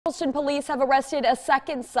Charleston police have arrested a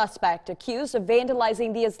second suspect accused of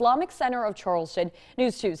vandalizing the Islamic Center of Charleston.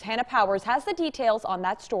 News 2's Hannah Powers has the details on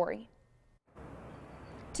that story.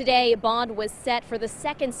 Today, bond was set for the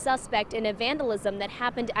second suspect in a vandalism that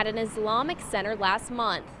happened at an Islamic Center last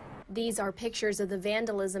month. These are pictures of the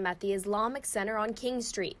vandalism at the Islamic Center on King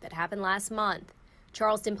Street that happened last month.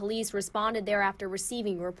 Charleston police responded there after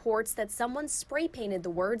receiving reports that someone spray painted the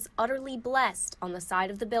words "utterly blessed" on the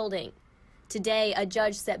side of the building. Today, a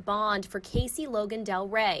judge set bond for Casey Logan Del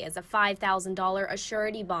Rey as a $5,000 a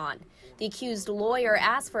surety bond. The accused lawyer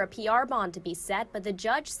asked for a PR bond to be set, but the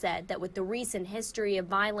judge said that with the recent history of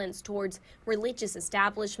violence towards religious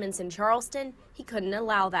establishments in Charleston, he couldn't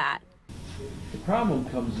allow that. The problem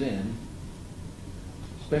comes in,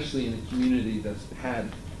 especially in a community that's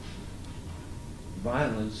had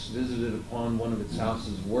violence visited upon one of its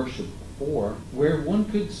houses of worship before, where one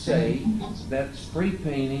could say that spray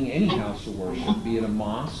painting any house of worship, be it a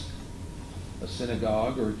mosque, a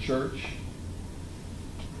synagogue, or a church,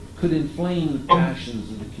 could inflame the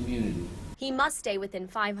passions of the community. He must stay within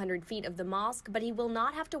 500 feet of the mosque, but he will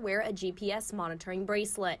not have to wear a GPS monitoring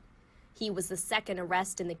bracelet. He was the second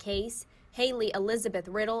arrest in the case. Haley Elizabeth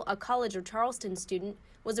Riddle, a College of Charleston student,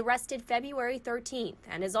 was arrested February 13th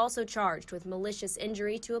and is also charged with malicious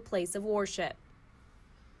injury to a place of worship.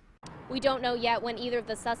 We don't know yet when either of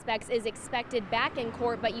the suspects is expected back in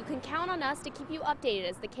court, but you can count on us to keep you updated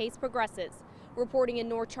as the case progresses. Reporting in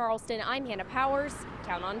North Charleston, I'm Hannah Powers.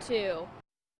 Count on 2.